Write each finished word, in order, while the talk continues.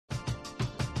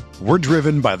We're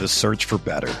driven by the search for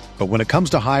better. But when it comes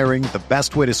to hiring, the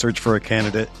best way to search for a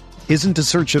candidate isn't to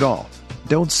search at all.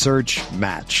 Don't search,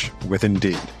 match with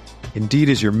Indeed. Indeed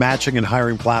is your matching and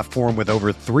hiring platform with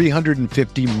over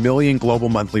 350 million global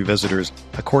monthly visitors,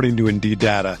 according to Indeed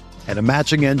data, and a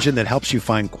matching engine that helps you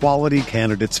find quality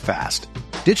candidates fast.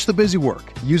 Ditch the busy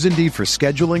work. Use Indeed for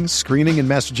scheduling, screening, and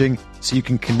messaging so you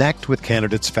can connect with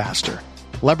candidates faster.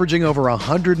 Leveraging over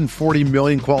 140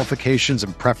 million qualifications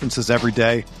and preferences every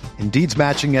day, Indeed's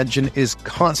matching engine is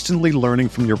constantly learning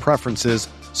from your preferences,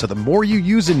 so the more you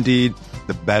use Indeed,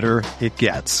 the better it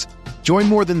gets. Join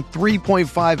more than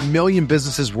 3.5 million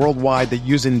businesses worldwide that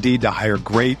use Indeed to hire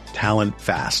great talent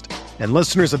fast. And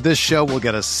listeners of this show will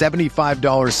get a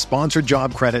 $75 sponsored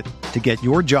job credit to get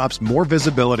your jobs more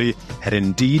visibility at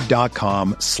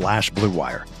Indeed.com/Blue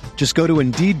Wire. Just go to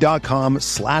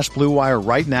Indeed.com/Blue Wire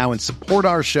right now and support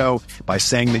our show by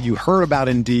saying that you heard about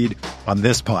Indeed on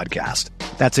this podcast.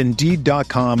 That's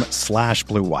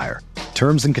Indeed.com/Blue Wire.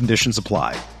 Terms and conditions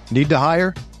apply. Need to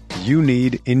hire? You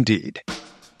need Indeed.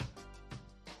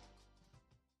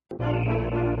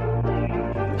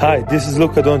 Hi, this is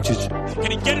Luka Doncic. Can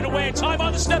he get it away in time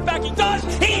on the step back? He does!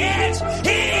 He hits!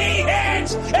 He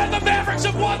hits! And the Mavericks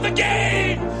have won the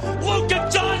game! Luka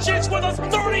Doncic with a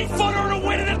 30-footer to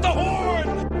win it at the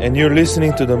horn! And you're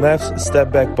listening to the Mavs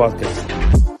Step Back Podcast.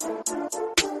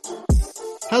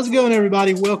 How's it going,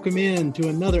 everybody? Welcome in to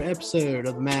another episode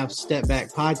of the Mavs Step Back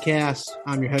Podcast.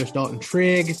 I'm your host, Dalton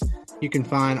Trigg. You can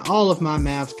find all of my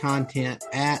Mavs content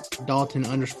at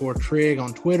Dalton_Trigg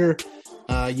on Twitter.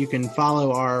 You can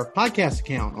follow our podcast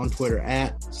account on Twitter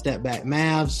at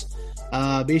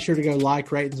StepBackMavs. Be sure to go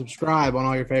like, rate, and subscribe on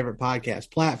all your favorite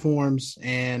podcast platforms.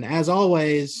 And as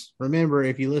always, remember,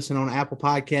 if you listen on Apple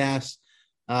Podcasts,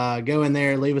 go in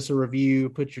there, leave us a review,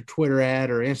 put your Twitter ad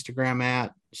or Instagram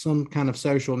at, some kind of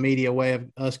social media way of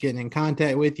us getting in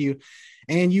contact with you.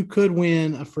 And you could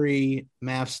win a free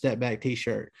Mavs Step Back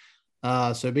t-shirt.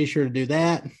 So be sure to do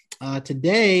that.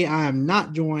 Today, I am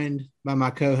not joined by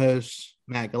my co-host,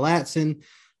 Matt Galatson.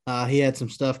 He had some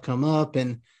stuff come up,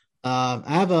 and I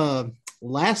have a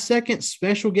last-second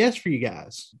special guest for you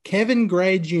guys, Kevin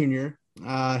Gray Jr.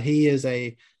 He is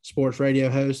a sports radio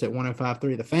host at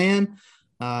 105.3 The Fan.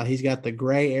 He's got the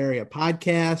Gray Area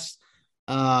podcast.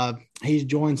 He's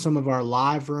joined some of our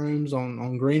live rooms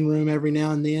on Green Room every now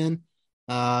and then,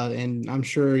 and I'm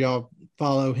sure y'all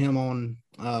follow him on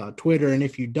Twitter, and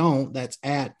if you don't, that's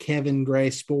at Kevin Gray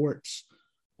Sports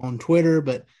on Twitter.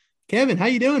 But Kevin, how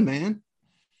you doing, man?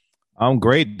 I'm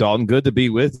great, Dalton. Good to be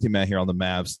with you, man, here on the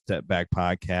Mavs Step Back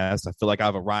Podcast. I feel like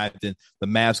I've arrived in the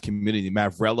Mavs community.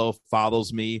 Mavrello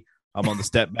follows me. I'm on the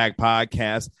Step Back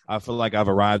Podcast. I feel like I've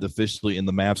arrived officially in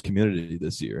the Mavs community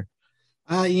this year.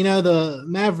 The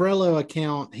Mavrello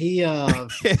account, he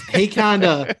kind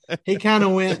of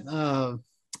went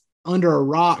under a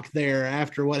rock there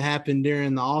after what happened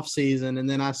during the off season. And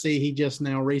then I see he just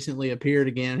now recently appeared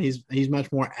again. He's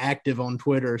much more active on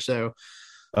Twitter. So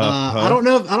I don't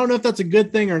know if that's a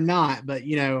good thing or not, but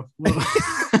we're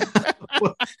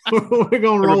going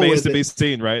to roll with it. Remains to be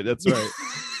seen, right? That's right.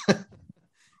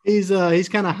 He's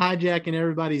kind of hijacking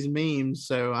everybody's memes.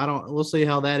 So we'll see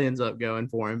how that ends up going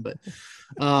for him. But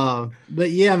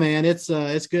yeah, man, it's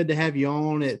good to have you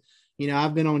on it.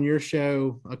 I've been on your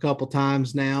show a couple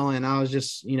times now, and I was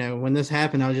just, when this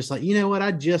happened, I was just like, you know what?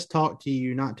 I just talked to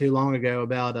you not too long ago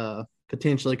about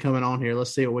potentially coming on here.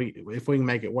 Let's see if we can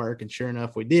make it work. And sure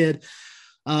enough, we did.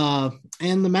 And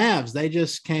the Mavs, they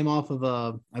just came off of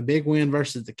a big win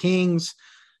versus the Kings.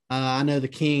 I know the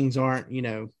Kings aren't,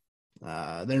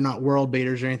 they're not world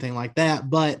beaters or anything like that,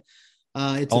 but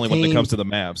it's only when it comes to the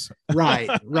Mavs. Right.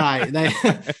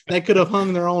 They could have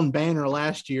hung their own banner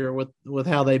last year with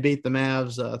how they beat the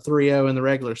Mavs 3-0 in the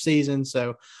regular season.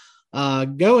 So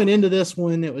going into this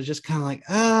one, it was just kind of like,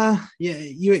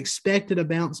 you expected a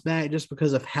bounce back just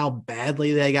because of how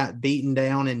badly they got beaten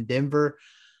down in Denver.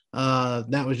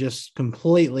 That was just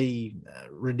completely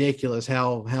ridiculous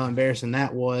how embarrassing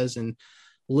that was. And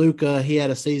Luka, he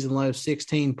had a season low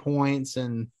 16 points,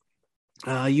 and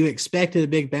you expected a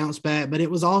big bounce back, but it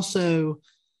was also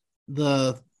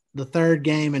the third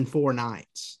game in 4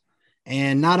 nights.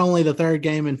 And not only the third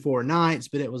game in 4 nights,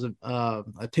 but it was a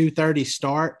 2:30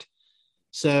 start.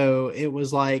 So it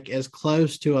was like as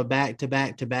close to a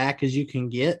back-to-back-to-back as you can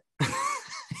get.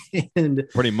 And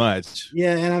pretty much.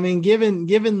 Yeah. And I mean, given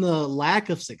the lack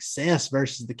of success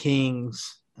versus the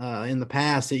Kings in the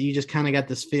past, that you just kind of got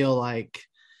this feel like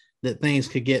that things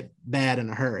could get bad in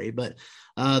a hurry. But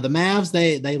the Mavs,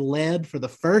 they led for the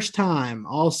first time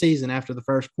all season after the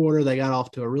first quarter. They got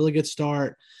off to a really good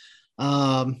start.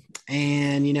 And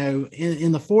And,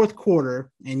 in the fourth quarter,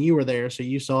 and you were there, so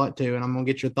you saw it too, and I'm going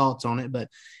to get your thoughts on it. But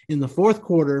in the fourth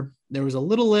quarter, there was a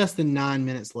little less than 9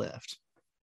 minutes left.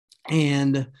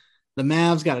 And the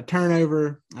Mavs got a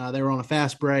turnover. They were on a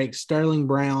fast break. Sterling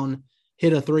Brown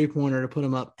hit a three-pointer to put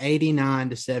them up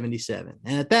 89-77.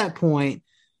 And at that point,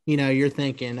 you're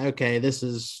thinking, okay, this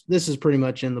is pretty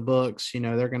much in the books.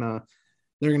 They're gonna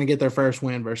get their first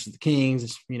win versus the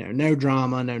Kings. No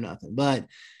drama, no nothing. But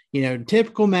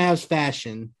typical Mavs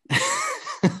fashion,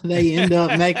 they end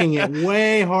up making it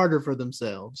way harder for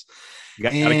themselves. You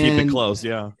got to keep it close,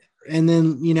 yeah. And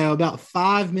then, about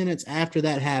 5 minutes after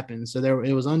that happened, so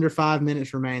it was under 5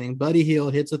 minutes remaining, Buddy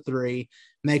Hield hits a three,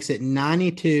 makes it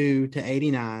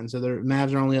 92-89. So the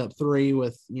Mavs are only up three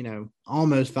with,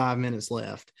 almost 5 minutes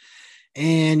left.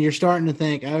 And you're starting to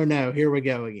think, oh, no, here we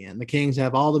go again. The Kings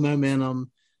have all the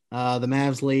momentum. The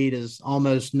Mavs lead is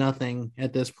almost nothing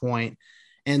at this point.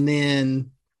 And then,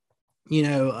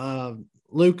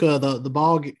 Luka, the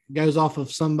ball goes off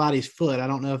of somebody's foot. I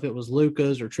don't know if it was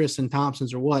Luka's or Tristan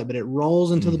Thompson's or what, but it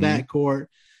rolls into the backcourt.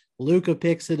 Luka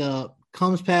picks it up,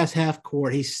 comes past half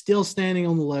court. He's still standing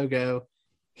on the logo,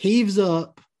 heaves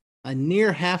up a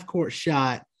near half court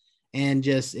shot, and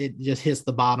it just hits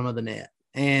the bottom of the net.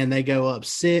 And they go up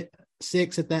six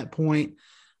at that point.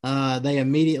 They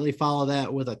immediately follow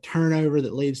that with a turnover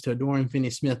that leads to a Dorian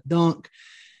Finney-Smith dunk.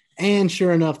 And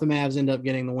sure enough, the Mavs end up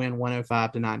getting the win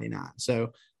 105-99.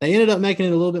 So they ended up making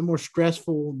it a little bit more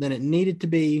stressful than it needed to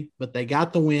be, but they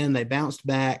got the win. They bounced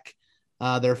back.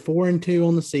 They're 4-2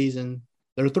 on the season.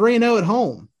 They're 3-0 at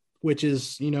home, which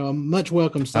is, a much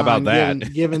welcome sign. How about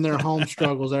that? given their home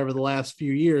struggles over the last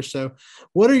few years. So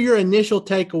what are your initial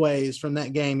takeaways from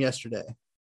that game yesterday?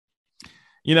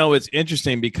 It's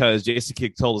interesting because Jason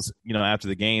Kidd told us, after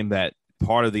the game that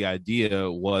part of the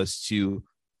idea was to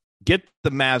get the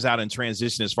Mavs out in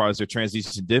transition as far as their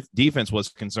transition defense was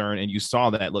concerned. And you saw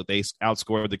that, look, they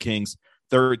outscored the Kings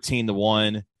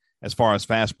 13-1 as far as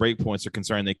fast break points are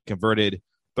concerned. They converted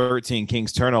 13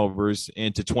 Kings turnovers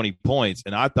into 20 points.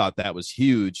 And I thought that was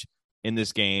huge in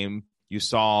this game. You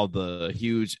saw the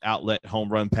huge outlet home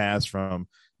run pass from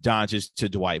Doncic to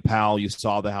Dwight Powell. You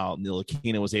saw how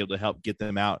Ntilikina was able to help get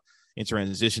them out in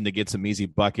transition to get some easy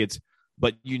buckets.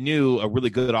 But you knew a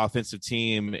really good offensive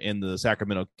team in the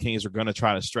Sacramento Kings were going to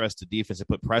try to stress the defense and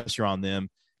put pressure on them.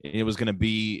 It was going to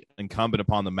be incumbent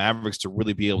upon the Mavericks to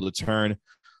really be able to turn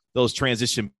those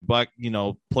transition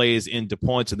plays into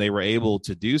points, and they were able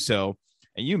to do so.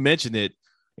 And you mentioned it,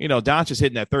 Doncic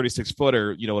hitting that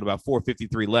 36-footer, with about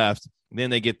 4:53 left. And then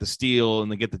they get the steal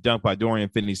and they get the dunk by Dorian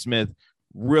Finney-Smith,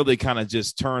 really kind of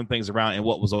just turn things around in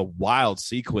what was a wild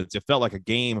sequence. It felt like a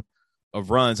game of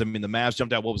runs. I mean, the Mavs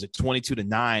jumped out,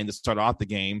 22-9 to start off the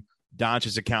game.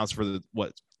 Doncic accounts for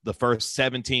the first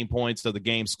 17 points of the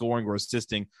game, scoring or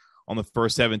assisting on the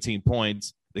first 17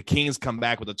 points. The Kings come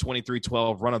back with a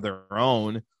 23-12 run of their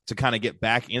own to kind of get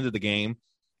back into the game,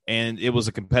 and it was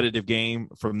a competitive game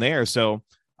from there. So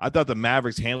I thought the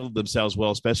Mavericks handled themselves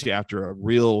well, especially after a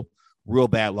real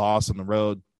bad loss on the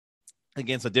road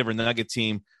against a Denver Nugget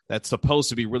team that's supposed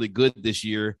to be really good this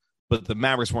year. But the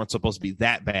Mavericks weren't supposed to be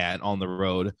that bad on the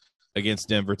road against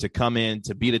Denver. To come in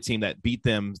to beat a team that beat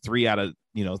them 3 out of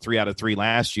 3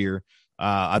 last year.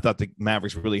 I thought the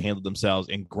Mavericks really handled themselves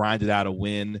and grinded out a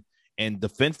win, and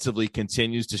defensively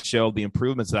continues to show the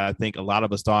improvements that I think a lot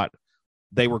of us thought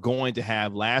they were going to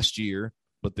have last year,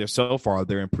 but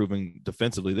they're improving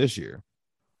defensively this year.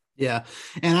 Yeah.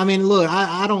 And I mean, look,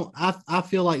 I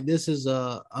feel like this is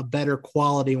a better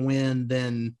quality win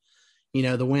than,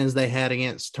 the wins they had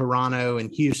against Toronto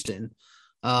and Houston,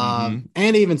 and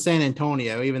even San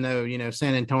Antonio, even though,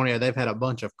 San Antonio, they've had a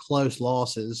bunch of close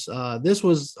losses. This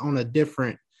was on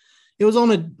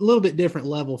a little bit different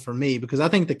level for me, because I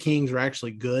think the Kings were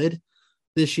actually good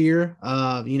this year.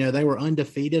 They were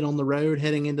undefeated on the road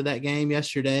heading into that game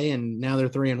yesterday, and now they're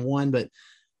 3-1,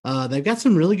 but they've got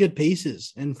some really good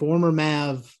pieces. And former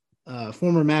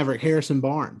Maverick Harrison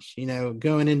Barnes,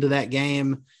 going into that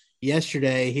game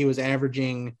yesterday, he was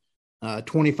averaging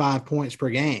 25 points per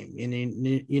game.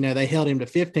 And, they held him to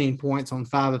 15 points on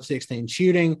 5 of 16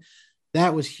 shooting.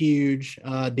 That was huge.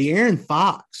 De'Aaron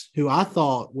Fox, who I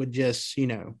thought would just,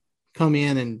 come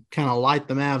in and kind of light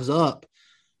the Mavs up,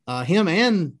 him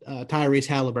and Tyrese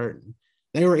Halliburton,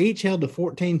 they were each held to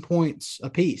 14 points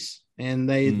apiece. And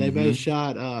they both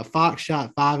shot, Fox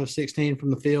shot 5 of 16 from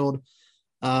the field,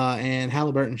 and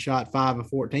Halliburton shot 5 of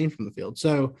 14 from the field.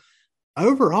 So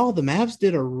overall, the Mavs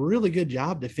did a really good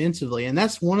job defensively. And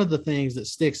that's one of the things that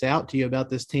sticks out to you about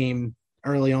this team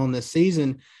early on this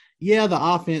season. Yeah, the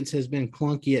offense has been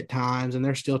clunky at times, and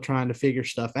they're still trying to figure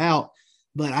stuff out.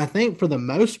 But I think for the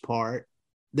most part,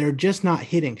 they're just not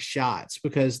hitting shots,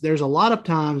 because there's a lot of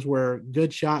times where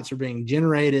good shots are being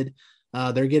generated.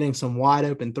 They're getting some wide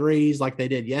open threes like they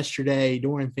did yesterday.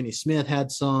 Dorian Finney-Smith had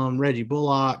some, Reggie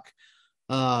Bullock.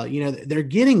 They're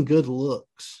getting good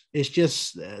looks. It's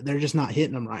just they're just not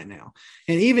hitting them right now.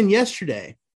 And even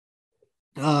yesterday,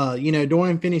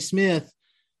 Dorian Finney-Smith,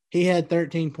 he had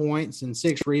 13 points and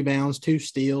 6 rebounds, 2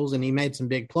 steals, and he made some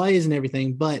big plays and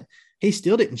everything, but he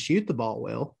still didn't shoot the ball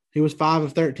well. He was 5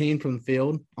 of 13 from the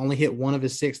field, only hit 1 of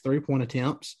his 6 3-point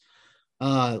attempts.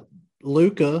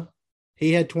 Luka,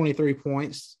 he had 23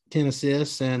 points, 10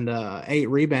 assists, and 8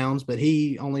 rebounds, but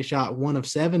he only shot 1 of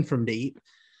 7 from deep.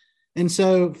 And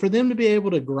so for them to be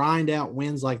able to grind out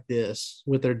wins like this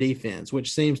with their defense,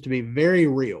 which seems to be very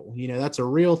real, that's a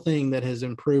real thing that has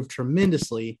improved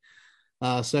tremendously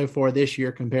so far this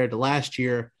year compared to last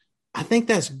year. I think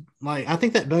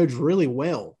that bodes really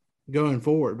well going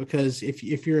forward, because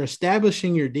if you're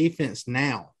establishing your defense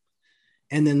now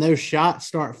and then those shots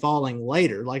start falling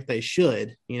later like they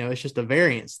should, it's just a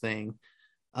variance thing.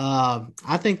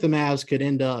 I think the Mavs could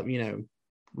end up,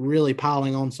 really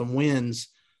piling on some wins,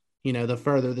 the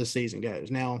further this season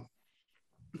goes. Now,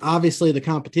 obviously the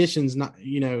competition's not,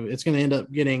 it's going to end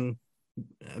up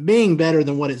being better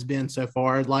than what it's been so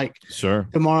far. Like, sure,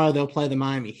 tomorrow they'll play the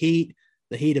Miami Heat.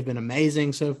 The Heat have been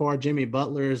amazing so far. Jimmy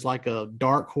Butler is like a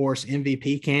dark horse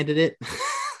MVP candidate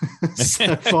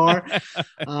so far.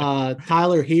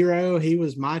 Tyler Hero, he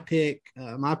was my pick,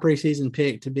 my preseason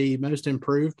pick to be most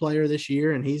improved player this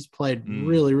year, and he's played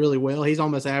really, really well. He's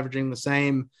almost averaging the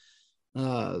same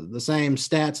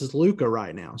stats as Luka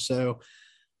right now. So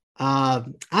I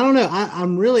don't know.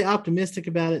 I'm really optimistic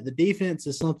about it. The defense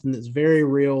is something that's very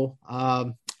real.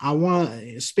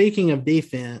 Speaking of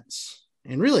defense,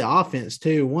 and really offense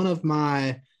too, one of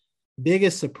my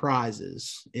biggest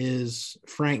surprises is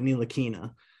Frank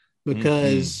Ntilikina,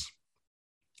 because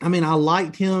I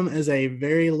liked him as a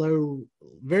very low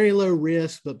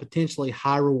risk but potentially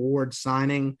high reward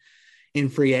signing in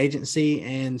free agency,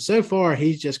 and so far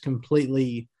he's just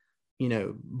completely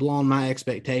blown my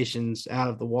expectations out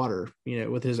of the water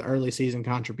with his early season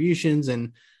contributions.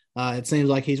 And it seems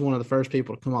like he's one of the first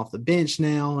people to come off the bench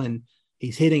now, and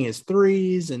he's hitting his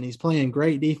threes, and he's playing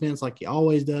great defense like he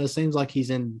always does. Seems like he's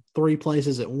in 3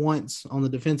 places at once on the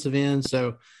defensive end.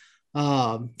 So,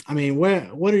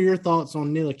 what are your thoughts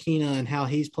on Ntilikina and how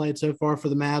he's played so far for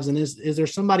the Mavs? And is there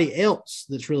somebody else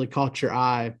that's really caught your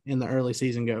eye in the early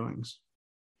season goings?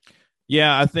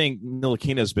 Yeah, I think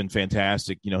Ntilikina has been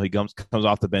fantastic. He comes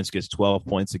off the bench, gets 12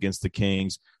 points against the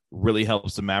Kings, really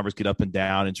helps the Mavericks get up and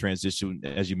down in transition.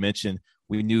 As you mentioned,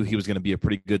 we knew he was going to be a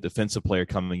pretty good defensive player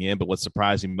coming in, but what's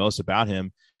surprising most about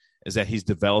him is that he's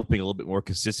developing a little bit more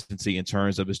consistency in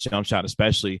terms of his jump shot,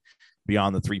 especially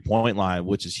beyond the 3-point line,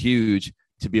 which is huge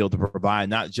to be able to provide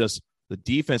not just the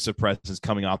defensive presence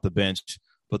coming off the bench,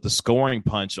 but the scoring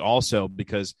punch also,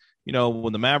 because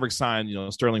when the Mavericks signed,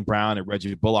 Sterling Brown and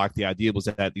Reggie Bullock, the idea was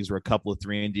that these were a couple of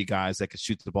 3-and-D guys that could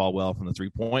shoot the ball well from the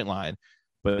 3-point line.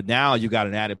 But now you got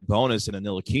an added bonus in a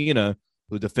Ntilikina,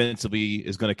 who defensively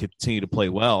is going to continue to play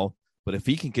well. But if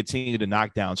he can continue to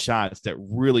knock down shots, that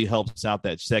really helps out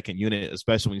that second unit,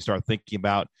 especially when you start thinking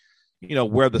about,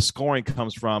 where the scoring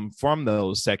comes from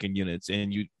those second units.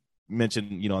 And you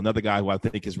mentioned, another guy who I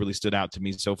think has really stood out to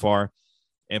me so far,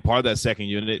 and part of that second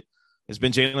unit has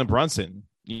been Jalen Brunson.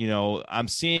 I'm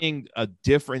seeing a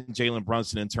different Jalen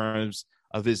Brunson in terms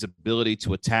of his ability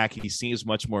to attack. He seems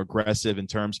much more aggressive in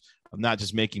terms of not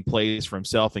just making plays for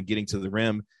himself and getting to the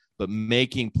rim, but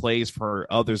making plays for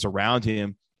others around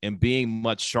him and being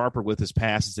much sharper with his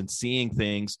passes and seeing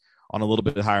things on a little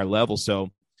bit higher level.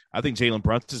 So I think Jalen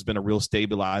Brunson has been a real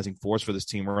stabilizing force for this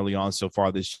team early on so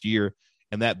far this year,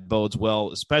 and that bodes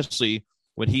well, especially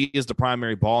when he is the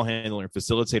primary ball handler and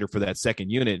facilitator for that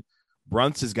second unit.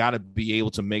 Brunson's got to be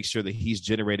able to make sure that he's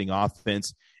generating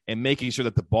offense and making sure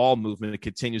that the ball movement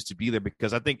continues to be there,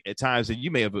 because I think at times, and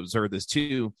you may have observed this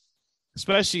too,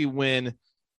 especially when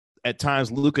at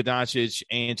times Luka Doncic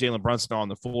and Jalen Brunson are on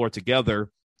the floor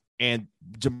together and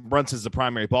Brunson's the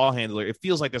primary ball handler, it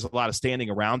feels like there's a lot of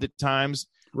standing around at times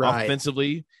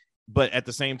offensively. But at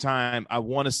the same time, I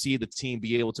want to see the team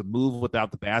be able to move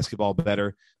without the basketball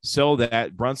better so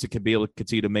that Brunson can be able to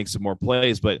continue to make some more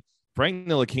plays. But Frank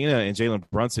Ntilikina and Jalen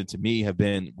Brunson, to me, have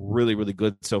been really, really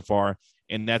good so far.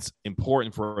 And that's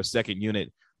important for a second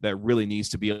unit that really needs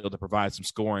to be able to provide some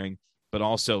scoring, but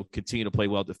also continue to play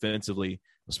well defensively,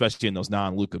 especially in those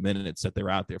non-Luka minutes that they're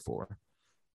out there for.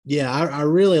 Yeah, I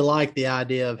really like the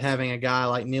idea of having a guy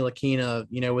like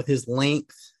Ntilikina, with his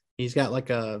length. He's got like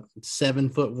a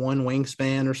 7'1"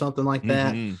 wingspan or something like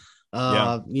that.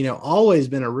 Always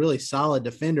been a really solid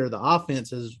defender. The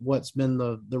offense is what's been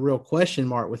the real question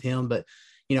mark with him. But,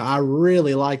 I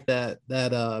really like that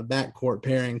backcourt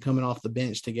pairing coming off the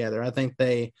bench together. I think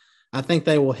they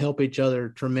will help each other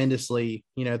tremendously,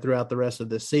 throughout the rest of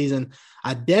this season.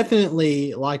 I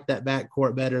definitely like that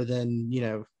backcourt better than,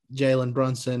 Jalen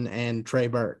Brunson and Trey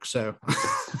Burke. So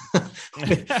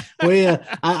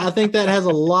I think that has a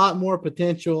lot more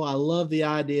potential. I love the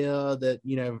idea that,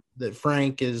 that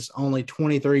Frank is only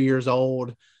 23 years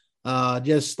old.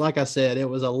 Just like I said, it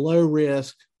was a low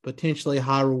risk, potentially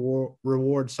high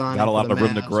reward signing. Got a lot of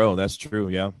room to grow. That's true.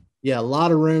 Yeah. Yeah. A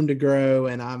lot of room to grow.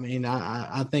 And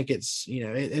I think it's,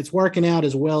 it's working out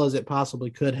as well as it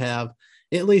possibly could have,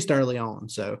 at least early on.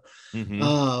 So,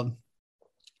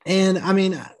 and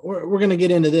we're going to get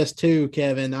into this too,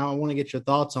 Kevin. I want to get your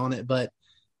thoughts on it, but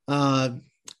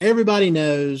everybody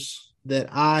knows that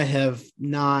I have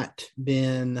not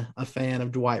been a fan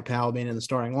of Dwight Powell being in the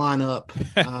starting lineup.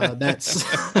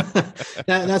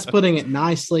 That's putting it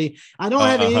nicely. I don't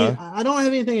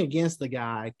have anything against the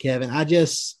guy, Kevin.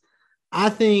 I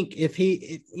think if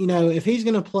he's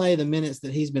going to play the minutes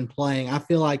that he's been playing, I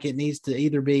feel like it needs to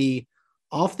either be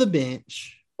off the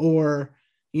bench or,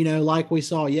 like we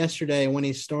saw yesterday when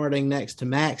he's starting next to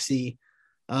Maxey.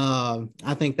 I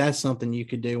think that's something you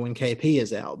could do when KP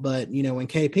is out. But, when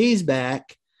KP's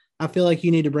back, I feel like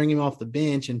you need to bring him off the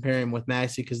bench and pair him with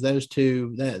Maxey because those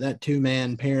two, that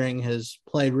two-man pairing has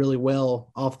played really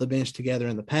well off the bench together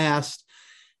in the past.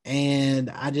 And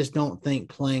I just don't think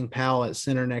playing Powell at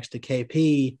center next to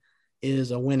KP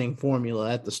is a winning formula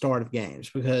at the start of games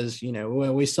because,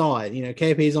 we saw it.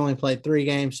 KP's only played 3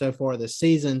 games so far this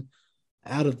season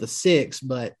out of the 6,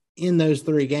 but in those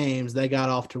 3 games, they got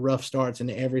off to rough starts in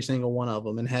every single one of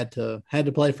them and had to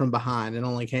play from behind and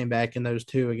only came back in those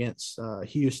 2 against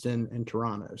Houston and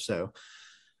Toronto. So,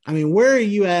 where are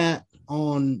you at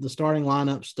on the starting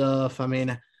lineup stuff?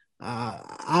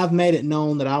 I've made it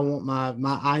known that I want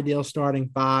my ideal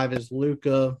starting 5 is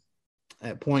Luka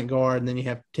at point guard, and then you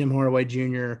have Tim Hardaway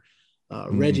Jr.,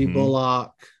 Reggie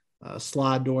Bullock,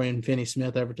 slide Dorian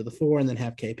Finney-Smith over to the 4, and then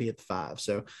have KP at the 5.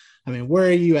 So, where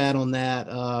are you at on that?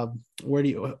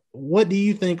 What do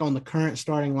you think on the current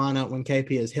starting lineup when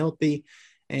KP is healthy?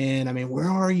 And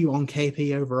where are you on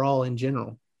KP overall in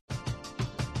general?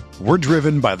 We're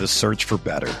driven by the search for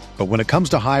better. But when it comes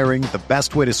to hiring, the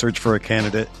best way to search for a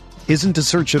candidate isn't to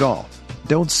search at all.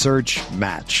 Don't search,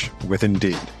 match with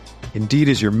Indeed. Indeed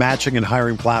is your matching and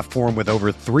hiring platform with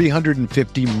over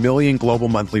 350 million global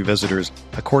monthly visitors,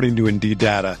 according to Indeed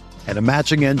data, and a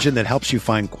matching engine that helps you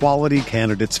find quality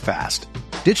candidates fast.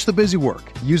 Ditch the busy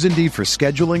work. Use Indeed for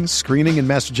scheduling, screening, and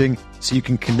messaging so you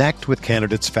can connect with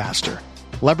candidates faster.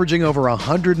 Leveraging over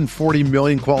 140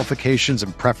 million qualifications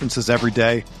and preferences every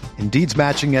day, Indeed's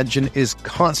matching engine is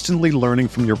constantly learning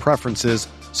from your preferences,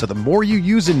 so the more you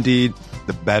use Indeed,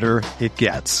 the better it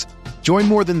gets. Join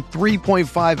more than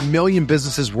 3.5 million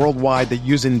businesses worldwide that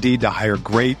use Indeed to hire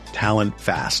great talent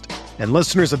fast. And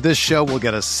listeners of this show will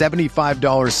get a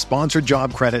 $75 sponsored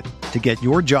job credit to get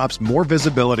your jobs more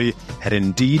visibility at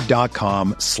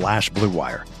Indeed.com/Blue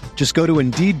Wire. Just go to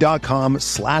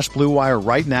Indeed.com/Blue Wire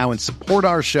right now and support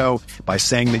our show by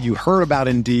saying that you heard about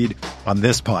Indeed on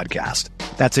this podcast.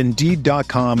 That's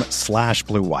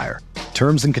Indeed.com/Blue Wire.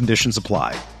 Terms and conditions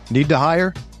apply. Need to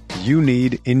hire? You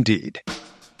need Indeed.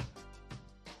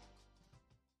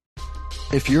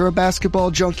 If you're a basketball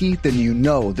junkie, then you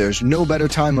know there's no better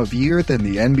time of year than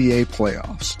the NBA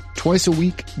playoffs. Twice a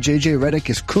week, JJ Redick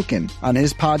is cooking on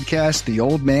his podcast, The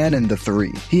Old Man and the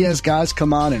Three. He has guys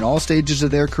come on in all stages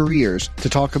of their careers to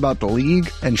talk about the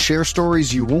league and share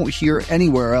stories you won't hear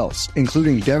anywhere else,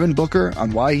 including Devin Booker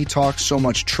on why he talks so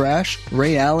much trash,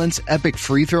 Ray Allen's epic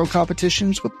free throw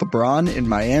competitions with LeBron in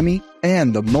Miami,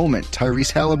 and the moment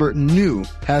Tyrese Halliburton knew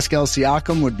Pascal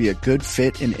Siakam would be a good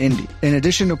fit in Indy. In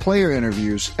addition to player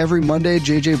interviews, every Monday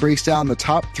JJ breaks down the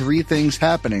top 3 things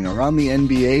happening around the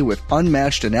NBA with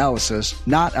unmatched analysis,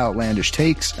 not outlandish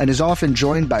takes, and is often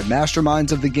joined by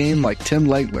masterminds of the game like Tim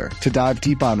Legler to dive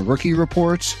deep on rookie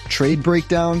reports, trade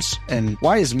breakdowns, and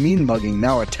why is mean mugging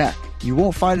now a tech. You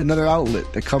won't find another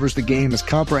outlet that covers the game as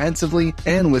comprehensively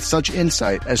and with such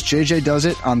insight as JJ does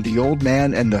it on The Old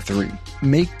Man and the Three.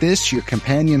 Make this your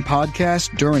companion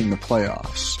podcast during the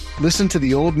playoffs. Listen to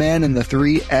The Old Man and the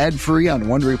Three ad-free on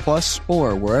Wondery Plus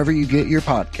or wherever you get your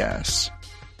podcasts.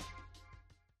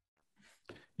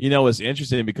 It's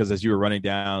interesting because as you were running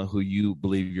down who you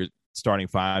believe your starting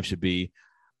 5 should be,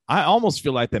 I almost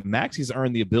feel like that Maxey's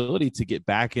earned the ability to get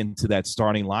back into that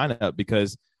starting lineup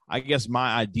because I guess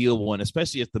my ideal one,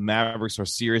 especially if the Mavericks are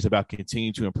serious about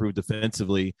continuing to improve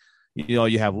defensively,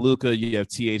 you have Luka, you have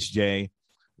THJ,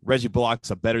 Reggie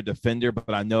Bullock's a better defender,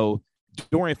 but I know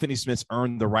Dorian Finney-Smith's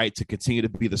earned the right to continue to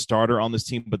be the starter on this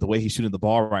team, but the way he's shooting the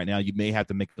ball right now, you may have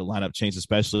to make the lineup change,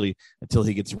 especially until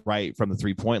he gets right from the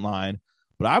three-point line.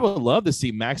 But I would love to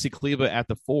see Maxi Kleber at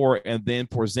the 4 and then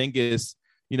Porzingis,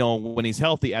 when he's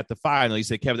healthy at the 5. I know you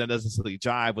said, Kevin, that doesn't necessarily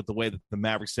jive with the way that the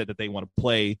Mavericks said that they want to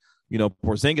play,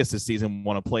 Porzingis this season,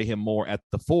 want to play him more at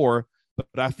the 4. But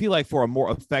I feel like for a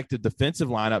more effective defensive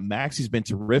lineup, Maxi's been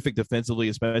terrific defensively,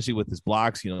 especially with his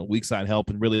blocks, weak side help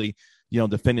and really,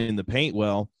 defending the paint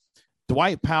well.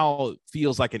 Dwight Powell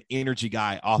feels like an energy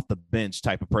guy off the bench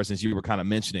type of person, as you were kind of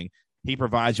mentioning. He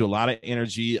provides you a lot of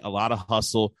energy, a lot of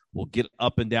hustle, will get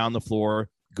up and down the floor,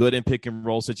 good in pick and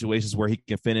roll situations where he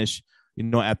can finish,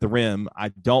 at the rim. I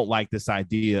don't like this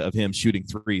idea of him shooting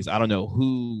threes. I don't know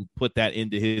who put that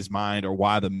into his mind or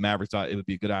why the Mavericks thought it would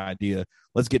be a good idea.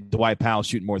 Let's get Dwight Powell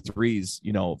shooting more threes,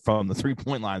 from the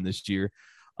 3-point line this year.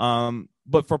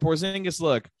 But for Porzingis,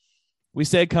 look, we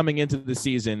said coming into the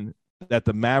season that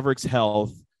the Mavericks'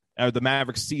 health or the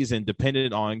Mavericks season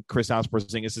depended on Kristaps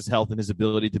Porzingis' health and his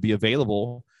ability to be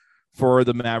available for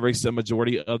the Mavericks the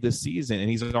majority of this season. And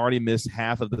he's already missed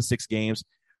half of the 6 games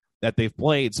that they've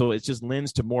played. So it just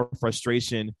lends to more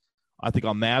frustration, I think,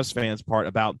 on Mavs fans' part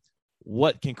about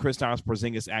what can Kristaps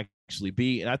Porzingis actually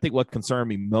be. And I think what concerned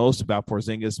me most about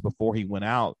Porzingis before he went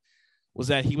out was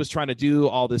that he was trying to do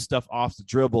all this stuff off the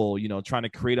dribble, trying to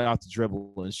create off the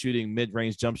dribble and shooting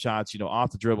mid-range jump shots,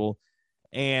 off the dribble.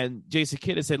 And Jason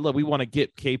Kidd had said, look, we want to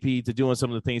get KP to doing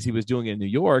some of the things he was doing in New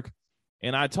York.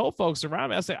 And I told folks around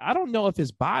me, I said, I don't know if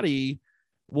his body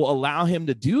will allow him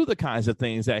to do the kinds of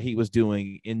things that he was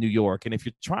doing in New York. And if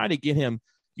you're trying to get him,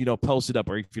 posted up,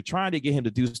 or if you're trying to get him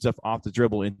to do stuff off the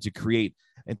dribble and to create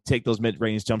and take those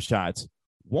mid-range jump shots,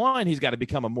 one, he's got to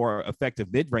become a more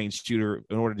effective mid-range shooter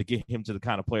in order to get him to the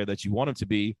kind of player that you want him to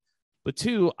be. But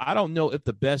two, I don't know if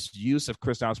the best use of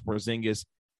Kristaps Porzingis,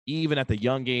 even at the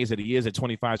young age that he is at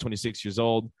 25, 26 years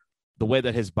old, the way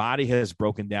that his body has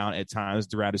broken down at times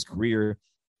throughout his career,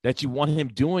 that you want him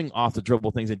doing off the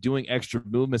dribble things and doing extra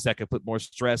movements that could put more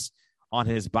stress on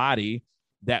his body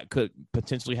that could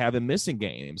potentially have him missing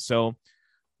games. So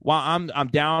while I'm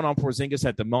down on Porzingis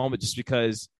at the moment, just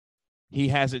because he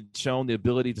hasn't shown the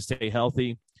ability to stay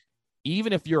healthy,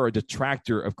 even if you're a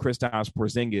detractor of Kristaps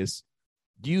Porzingis,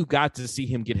 you got to see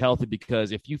him get healthy,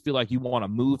 because if you feel like you want to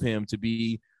move him to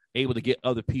be able to get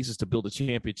other pieces to build a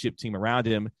championship team around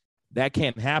him, that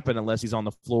can't happen unless he's on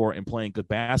the floor and playing good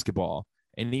basketball.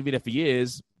 And even if he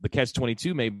is, the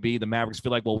catch-22 may be the Mavericks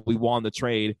feel like, well, we won the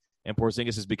trade, and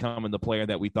Porzingis is becoming the player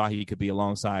that we thought he could be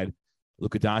alongside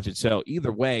Luka Doncic. So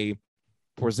either way,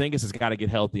 Porzingis has got to get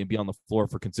healthy and be on the floor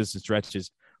for consistent stretches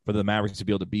for the Mavericks to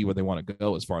be able to be where they want to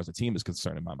go as far as the team is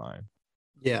concerned, in my mind.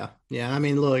 Yeah. I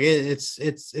mean, look, it's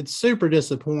super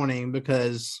disappointing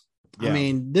because, I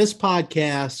mean, this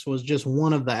podcast was just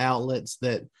one of the outlets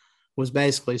that was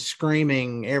basically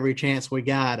screaming every chance we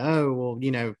got, oh,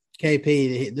 well,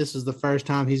 KP, this is the first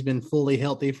time he's been fully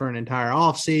healthy for an entire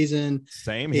offseason.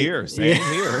 Same here.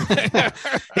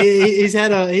 He's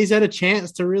had a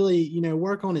chance to really,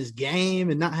 work on his game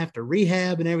and not have to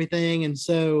rehab and everything. And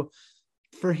so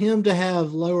for him to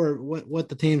have lower, what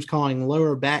the team's calling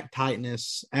lower back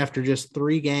tightness after just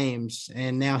 3 games,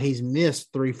 and now he's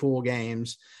missed 3 full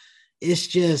games, it's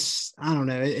just, I don't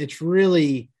know.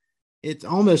 It's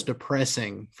almost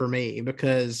depressing for me,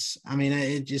 because I mean,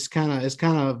 it's kind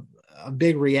of a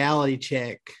big reality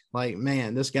check. Like,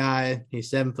 man, this guy,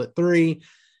 he's 7'3".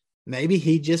 Maybe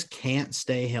he just can't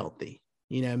stay healthy.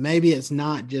 Maybe it's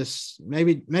not just,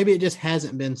 maybe it just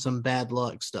hasn't been some bad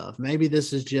luck stuff. Maybe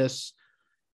this is just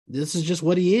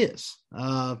what he is.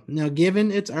 Now,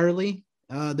 given it's early,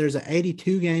 there's an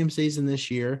 82 game season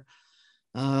this year.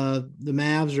 The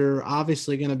Mavs are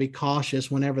obviously going to be cautious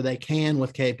whenever they can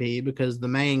with KP, because the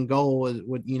main goal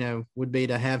would be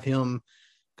to have him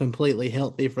completely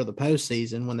healthy for the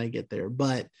postseason when they get there.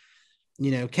 But,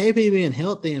 KP being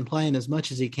healthy and playing as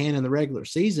much as he can in the regular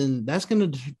season, that's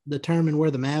going to determine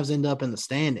where the Mavs end up in the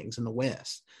standings in the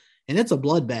West. And it's a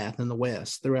bloodbath in the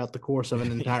West throughout the course of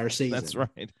an entire season. That's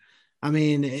right. I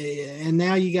mean, and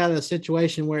now you got a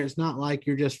situation where it's not like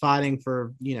you're just fighting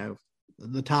for,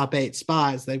 the top 8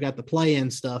 spots. They've got the play-in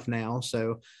stuff now.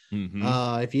 So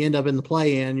if you end up in the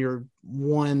play-in, you're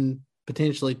 1,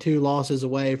 potentially 2 losses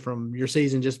away from your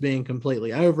season just being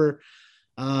completely over.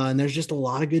 And there's just a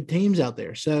lot of good teams out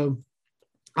there. So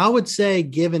I would say,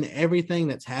 given everything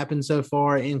that's happened so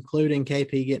far, including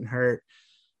KP getting hurt,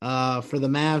 for the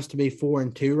Mavs to be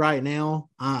 4-2 right now,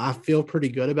 I feel pretty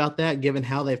good about that, given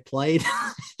how they've played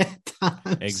at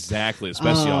times. Exactly,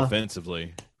 especially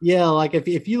offensively. Yeah, like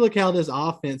if you look how this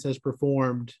offense has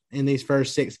performed in these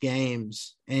first 6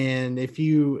 games, and if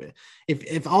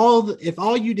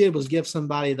all you did was give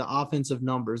somebody the offensive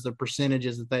numbers, the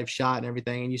percentages that they've shot and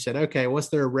everything, and you said, okay, what's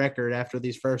their record after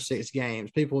these first 6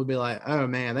 games? People would be like, oh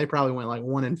man, they probably went like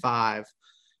 1-5,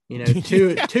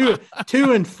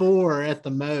 2-4 at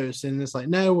the most, and it's like,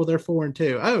 no, well they're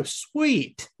 4-2. Oh,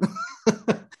 sweet,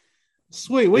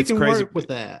 sweet, we can work with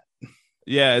that.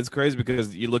 Yeah, it's crazy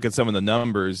because you look at some of the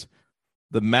numbers.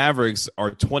 The Mavericks are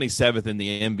 27th in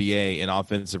the NBA in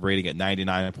offensive rating at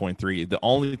 99.3. The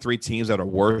only 3 teams that are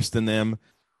worse than them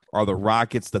are the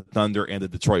Rockets, the Thunder, and the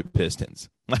Detroit Pistons.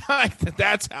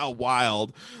 That's how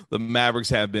wild the Mavericks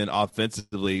have been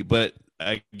offensively. But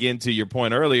again, to your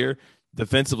point earlier,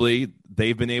 defensively,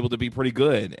 they've been able to be pretty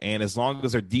good. And as long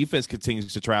as their defense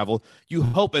continues to travel, you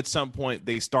hope at some point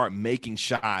they start making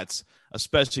shots,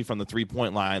 especially from the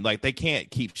 3-point line. Like, they can't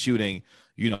keep shooting,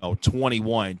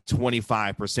 21,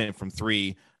 25% from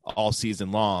 3 all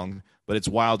season long. But it's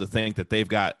wild to think that they've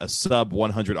got a sub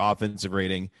 100 offensive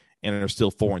rating and are still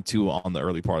 4-2 on the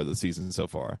early part of the season so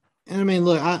far. And I mean,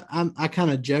 look, I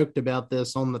kind of joked about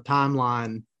this on the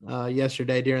timeline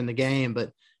yesterday during the game,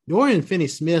 but Dorian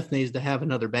Finney-Smith needs to have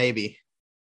another baby,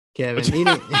 Kevin. He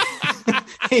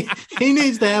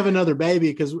needs to have another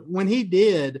baby, because when he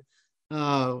did,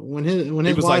 when his he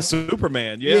was wife, like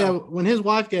Superman, yeah. When his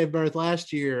wife gave birth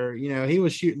last year, he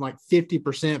was shooting like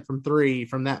 50% from 3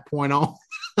 from that point on.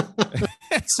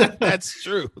 So, that's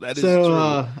true. That is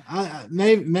true.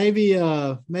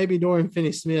 Maybe Dorian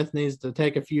Finney-Smith needs to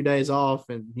take a few days off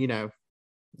and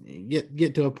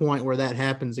get to a point where that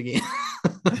happens again.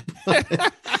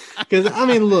 Because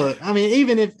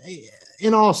even if,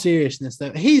 in all seriousness,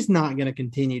 though, he's not going to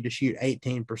continue to shoot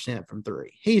 18% from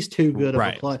 3. He's too good of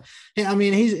a player. I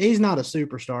mean, he's not a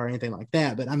superstar or anything like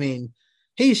that, but I mean,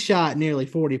 he's shot nearly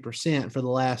 40% for the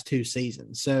last 2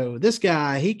 seasons. So this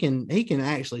guy, he can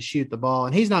actually shoot the ball,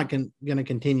 and he's not going to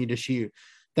continue to shoot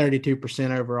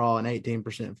 32% overall and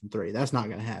 18% from 3. That's not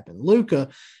going to happen. Luka,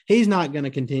 he's not going to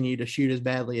continue to shoot as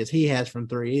badly as he has from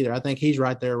 3 either. I think he's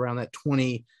right there around that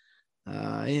 20,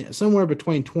 somewhere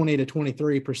between 20 to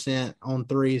 23% on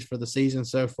threes for the season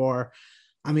so far.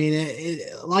 I mean,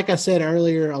 like I said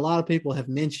earlier, a lot of people have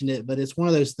mentioned it, but it's one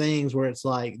of those things where it's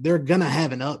like they're going to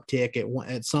have an uptick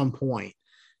at some point.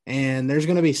 And there's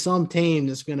going to be some team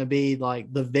that's going to be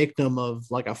like the victim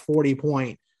of like a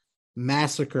 40-point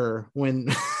massacre when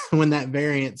that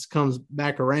variance comes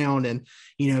back around. And,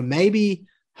 maybe,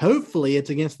 hopefully it's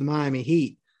against the Miami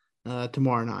Heat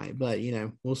tomorrow night. But,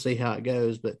 we'll see how it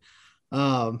goes. But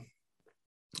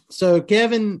so,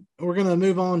 Kevin, we're going to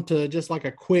move on to just like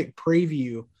a quick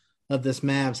preview of this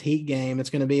Mavs Heat game. It's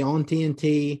going to be on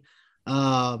TNT.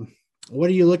 What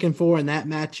are you looking for in that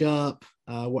matchup?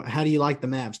 How do you like the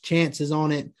Mavs' chances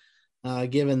on it,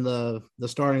 given the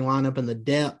starting lineup and the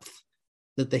depth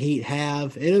that the Heat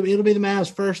have? It'll be the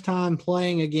Mavs' first time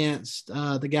playing against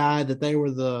the guy that they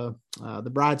were the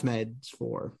bridesmaids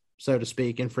for, so to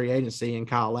speak, in free agency, and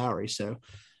Kyle Lowry. So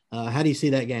how do you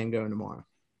see that game going tomorrow?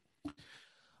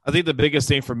 I think the biggest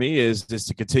thing for me is just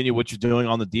to continue what you're doing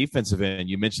on the defensive end.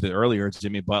 You mentioned it earlier.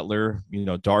 Jimmy Butler,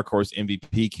 dark horse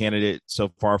MVP candidate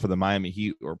so far for the Miami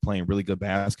Heat, who are playing really good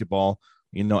basketball,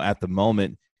 at the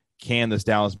moment. Can this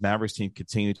Dallas Mavericks team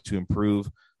continue to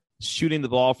improve shooting the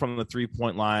ball from the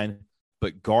 3-point line,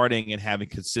 but guarding and having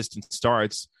consistent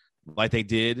starts like they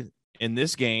did in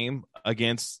this game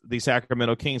against the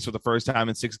Sacramento Kings? For the first time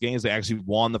in 6 games, they actually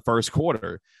won the first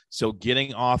quarter. So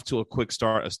getting off to a quick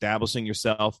start, establishing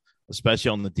yourself, especially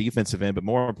on the defensive end, but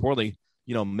more importantly,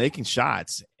 making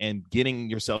shots and getting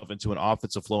yourself into an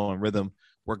offensive flow and rhythm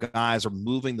where guys are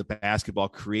moving the basketball,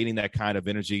 creating that kind of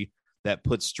energy that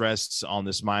puts stress on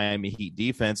this Miami Heat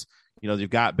defense. You've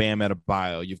got Bam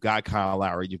Adebayo, you've got Kyle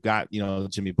Lowry, you've got,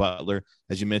 Jimmy Butler,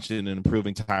 as you mentioned, an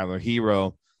improving Tyler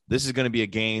Hero. This is going to be a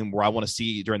game where I want to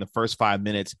see during the first 5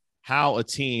 minutes how a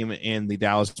team in the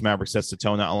Dallas Mavericks sets the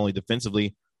tone, not only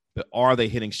defensively, but are they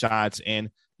hitting shots? And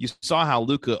you saw how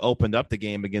Luka opened up the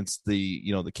game against the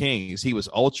Kings. He was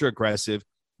ultra aggressive,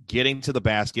 getting to the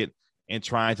basket and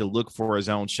trying to look for his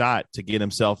own shot to get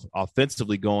himself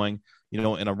offensively going, in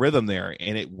a rhythm there.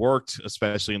 And it worked,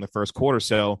 especially in the first quarter.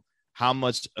 So how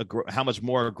much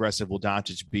more aggressive will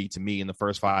Doncic be, to me, in the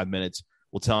first 5 minutes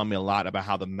will tell me a lot about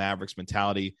how the Mavericks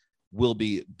mentality will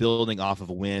be building off of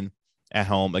a win at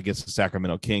home against the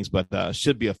Sacramento Kings. But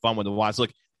should be a fun one to watch.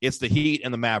 Look, it's the Heat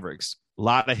and the Mavericks. A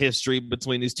lot of history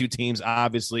between these two teams,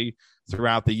 obviously,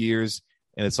 throughout the years.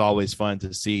 And it's always fun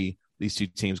to see these two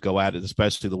teams go at it,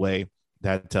 especially the way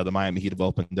that the Miami Heat have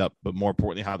opened up, but more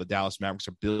importantly, how the Dallas Mavericks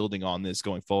are building on this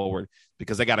going forward,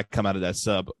 because they got to come out of that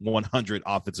sub 100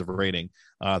 offensive rating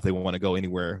if they want to go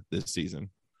anywhere this season.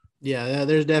 Yeah,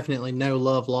 there's definitely no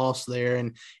love lost there.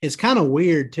 And it's kind of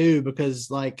weird too, because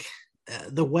like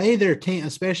the way their team,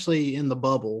 especially in the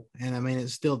bubble, and I mean,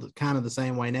 it's still kind of the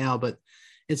same way now, but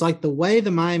it's like the way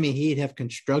the Miami Heat have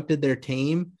constructed their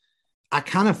team. I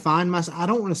kind of find myself, I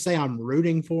don't want to say I'm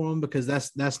rooting for them, because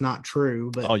that's not true,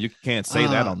 but you can't say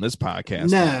that on this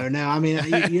podcast. No. I mean,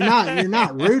 you're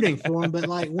not rooting for them, but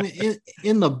like when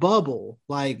in the bubble,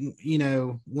 like, you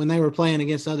know, when they were playing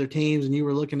against other teams and you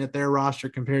were looking at their roster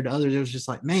compared to others, it was just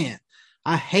like, man,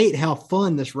 I hate how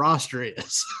fun this roster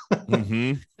is.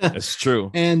 It's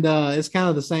true. And it's kind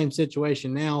of the same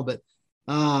situation now, but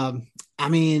I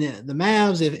mean, the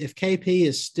Mavs, if KP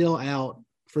is still out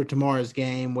for tomorrow's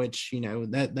game, which, you know,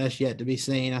 that's yet to be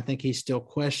seen. I think he's still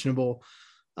questionable.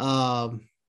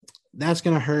 That's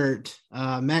going to hurt.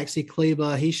 Maxi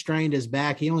Kleber, he strained his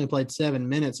back. He only played 7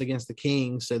 minutes against the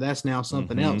Kings, so that's now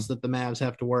something else that the Mavs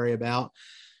have to worry about.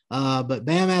 But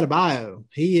Bam Adebayo,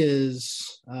 he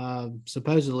is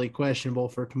supposedly questionable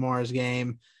for tomorrow's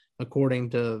game,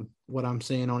 according to what I'm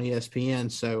seeing on ESPN.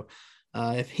 So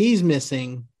if he's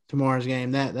missing tomorrow's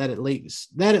game, that at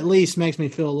least makes me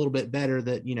feel a little bit better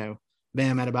that, you know,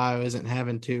 Bam Adebayo isn't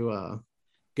having to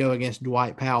go against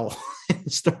Dwight Powell in the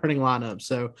starting lineup.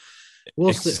 So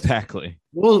we'll see.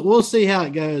 We'll see how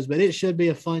it goes, but it should be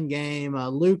a fun game.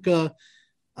 Luka,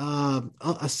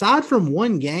 aside from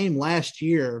one game last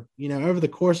year, you know, over the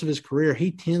course of his career,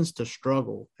 he tends to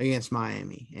struggle against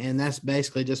Miami, and that's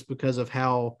basically just because of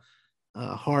how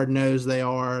hard-nosed they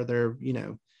are. They're, you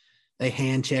know, they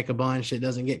hand check a bunch. It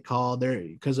doesn't get called there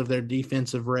because of their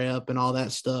defensive rep and all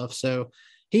that stuff. So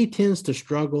he tends to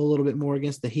struggle a little bit more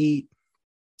against the Heat,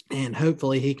 and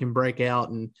hopefully he can break out.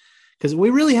 And because we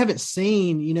really haven't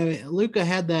seen, you know, Luka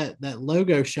had that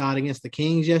logo shot against the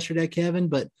Kings yesterday, Kevin,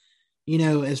 but, you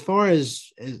know, as far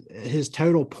as his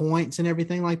total points and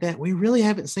everything like that, we really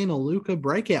haven't seen a Luka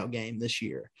breakout game this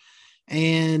year.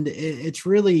 And it's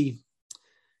really,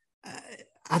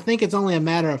 I think it's only a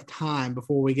matter of time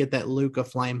before we get that Luka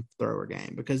flamethrower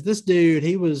game, because this dude,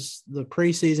 he was the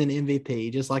preseason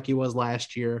MVP, just like he was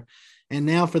last year. And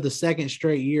now for the second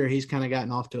straight year, he's kind of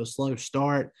gotten off to a slow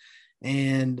start.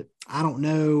 And I don't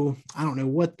know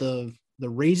what the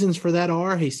reasons for that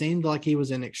are. He seemed like he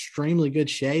was in extremely good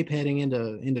shape heading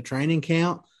into training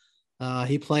camp.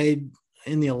 He played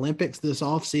in the Olympics this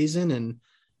offseason, and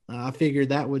I figured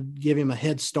that would give him a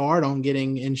head start on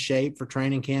getting in shape for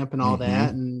training camp and all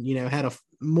that. And, you know, had a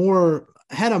more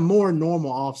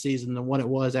normal offseason than what it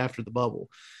was after the bubble.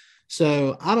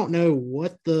 So I don't know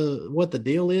what the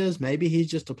deal is. Maybe he's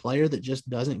just a player that just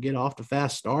doesn't get off to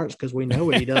fast starts, because we know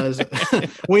what he does.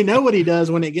 We know what he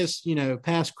does when it gets, you know,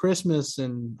 past Christmas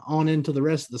and on into the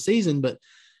rest of the season. But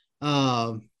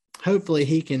hopefully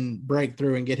he can break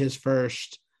through and get his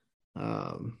first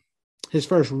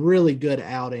really good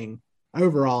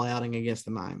overall outing against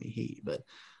the Miami Heat. But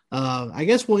I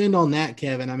guess we'll end on that,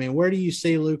 Kevin. I mean, where do you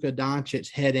see Luka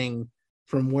Doncic heading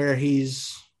from where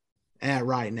he's at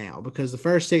right now? Because the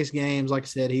first 6 games, like I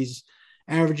said, he's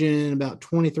averaging about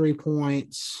 23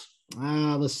 points.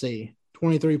 Let's see,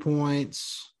 23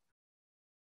 points,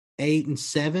 8 and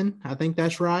 7. I think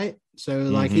that's right. So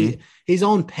like he's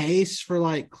on pace for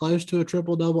like close to a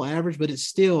triple-double average, but it's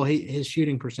still, his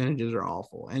shooting percentages are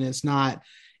awful. And it's not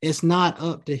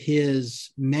up to his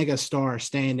mega star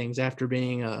standings after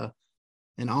being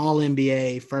an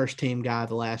all-NBA first-team guy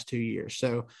the last 2 years.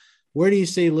 So where do you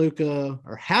see Luka,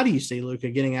 or how do you see Luka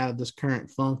getting out of this current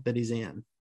funk that he's in?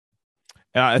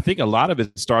 I think a lot of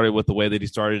it started with the way that he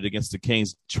started against the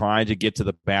Kings, trying to get to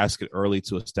the basket early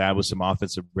to establish some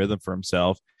offensive rhythm for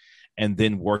himself, and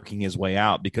then working his way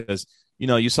out. Because, you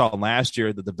know, you saw last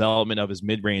year the development of his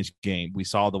mid-range game. We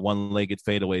saw the one-legged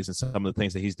fadeaways and some of the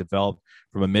things that he's developed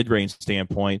from a mid-range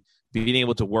standpoint. Being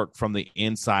able to work from the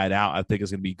inside out, I think,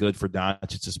 is going to be good for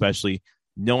Doncic, especially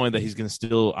knowing that he's going to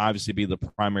still obviously be the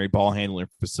primary ball handler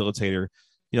and facilitator,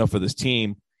 you know, for this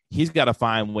team. He's got to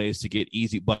find ways to get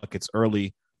easy buckets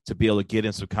early to be able to get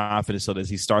him some confidence, so that as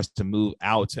he starts to move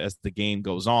out as the game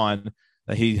goes on,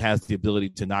 that he has the ability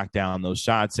to knock down those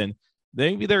shots. And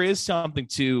maybe there is something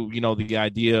to, you know, the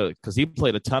idea, because he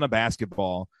played a ton of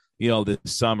basketball, you know, this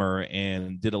summer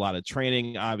and did a lot of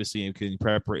training, obviously, and can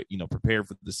prepare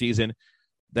for the season,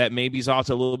 that maybe he's off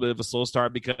to a little bit of a slow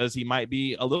start because he might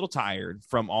be a little tired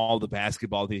from all the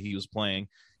basketball that he was playing,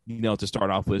 you know, to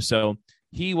start off with. So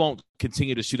he won't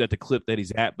continue to shoot at the clip that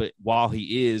he's at, but while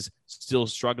he is still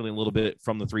struggling a little bit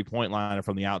from the 3-point line or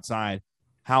from the outside,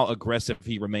 how aggressive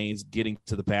he remains getting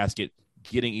to the basket,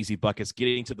 getting easy buckets,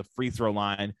 getting to the free throw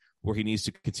line where he needs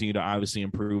to continue to obviously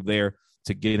improve there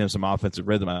to get him some offensive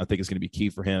rhythm. I think it's going to be key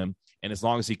for him. And as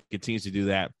long as he continues to do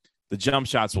that, the jump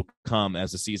shots will come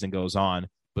as the season goes on,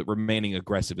 but remaining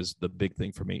aggressive is the big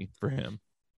thing for him.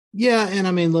 Yeah, and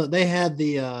I mean, look, they had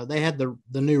the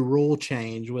new rule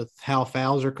change with how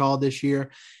fouls are called this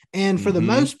year, and for the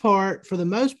most part,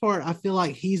 I feel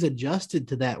like he's adjusted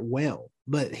to that well.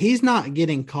 But he's not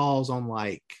getting calls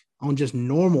on just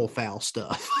normal foul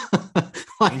stuff.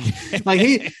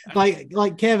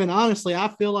 like Kevin. Honestly, I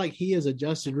feel like he has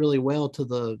adjusted really well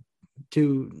to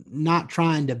not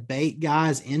trying to bait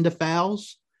guys into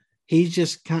fouls. He's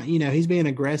just he's being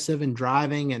aggressive and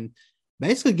driving and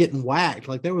basically getting whacked.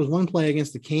 Like there was one play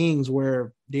against the Kings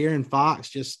where De'Aaron Fox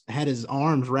just had his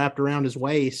arms wrapped around his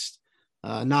waist,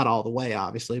 not all the way,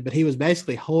 obviously, but he was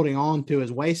basically holding on to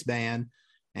his waistband.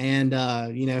 And,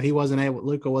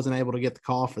 Luka wasn't able to get the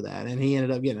call for that. And he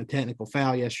ended up getting a technical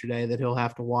foul yesterday that he'll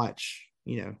have to watch,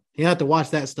 he'll have to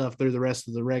watch that stuff through the rest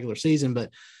of the regular season.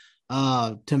 But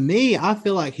to me, I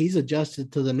feel like he's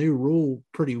adjusted to the new rule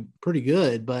pretty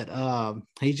good, but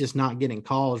he's just not getting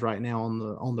calls right now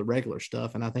on the regular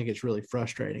stuff. And I think it's really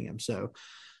frustrating him. So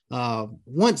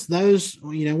once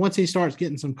he starts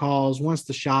getting some calls, once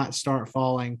the shots start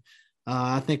falling,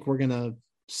 I think we're going to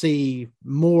see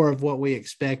more of what we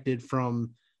expected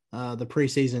from the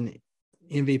preseason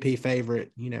MVP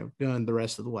favorite, going the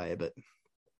rest of the way. But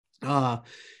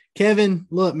Kevin,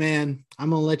 look, man, I'm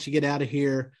going to let you get out of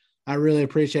here. I really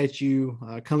appreciate you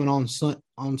coming on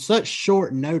such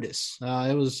short notice.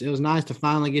 It was nice to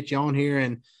finally get you on here,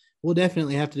 and we'll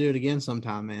definitely have to do it again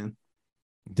sometime, man.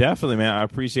 Definitely, man. I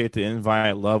appreciate the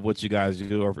invite. Love what you guys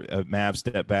do over at Mavs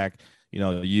Step Back.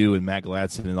 You and Matt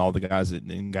Gladson and all the guys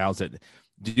and gals that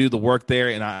do the work there,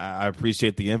 and I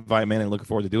appreciate the invite, man, and looking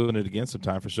forward to doing it again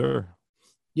sometime for sure.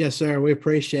 Yes, sir. We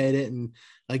appreciate it. And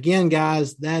again,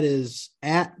 guys, that is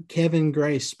at Kevin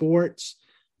Gray Sports.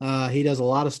 He does a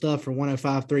lot of stuff for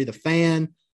 105.3 The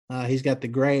Fan. He's got the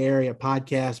Gray Area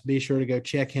podcast. Be sure to go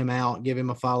check him out. Give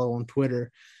him a follow on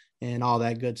Twitter and all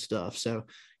that good stuff. So,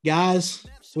 guys,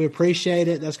 we appreciate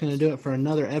it. That's going to do it for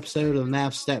another episode of the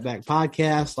Mavs Step Back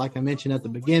podcast. Like I mentioned at the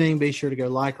beginning, be sure to go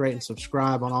like, rate, and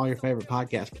subscribe on all your favorite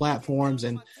podcast platforms.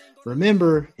 And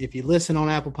remember, if you listen on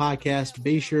Apple Podcasts,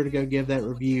 be sure to go give that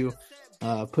review.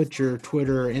 Put your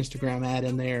Twitter or Instagram ad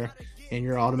in there, and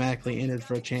you're automatically entered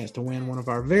for a chance to win one of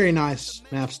our very nice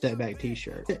Mavs Step Back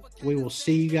t-shirts. We will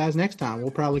see you guys next time.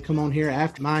 We'll probably come on here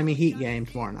after Miami Heat game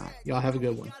tomorrow night. Y'all have a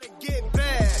good one. Get bad.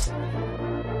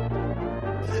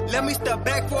 Let me step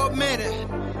back for a minute.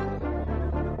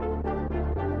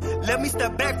 Let me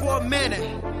step back for a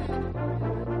minute.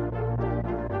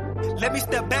 Let me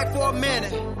step back for a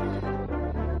minute.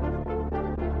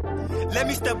 Let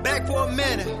me step back for a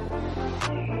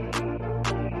minute.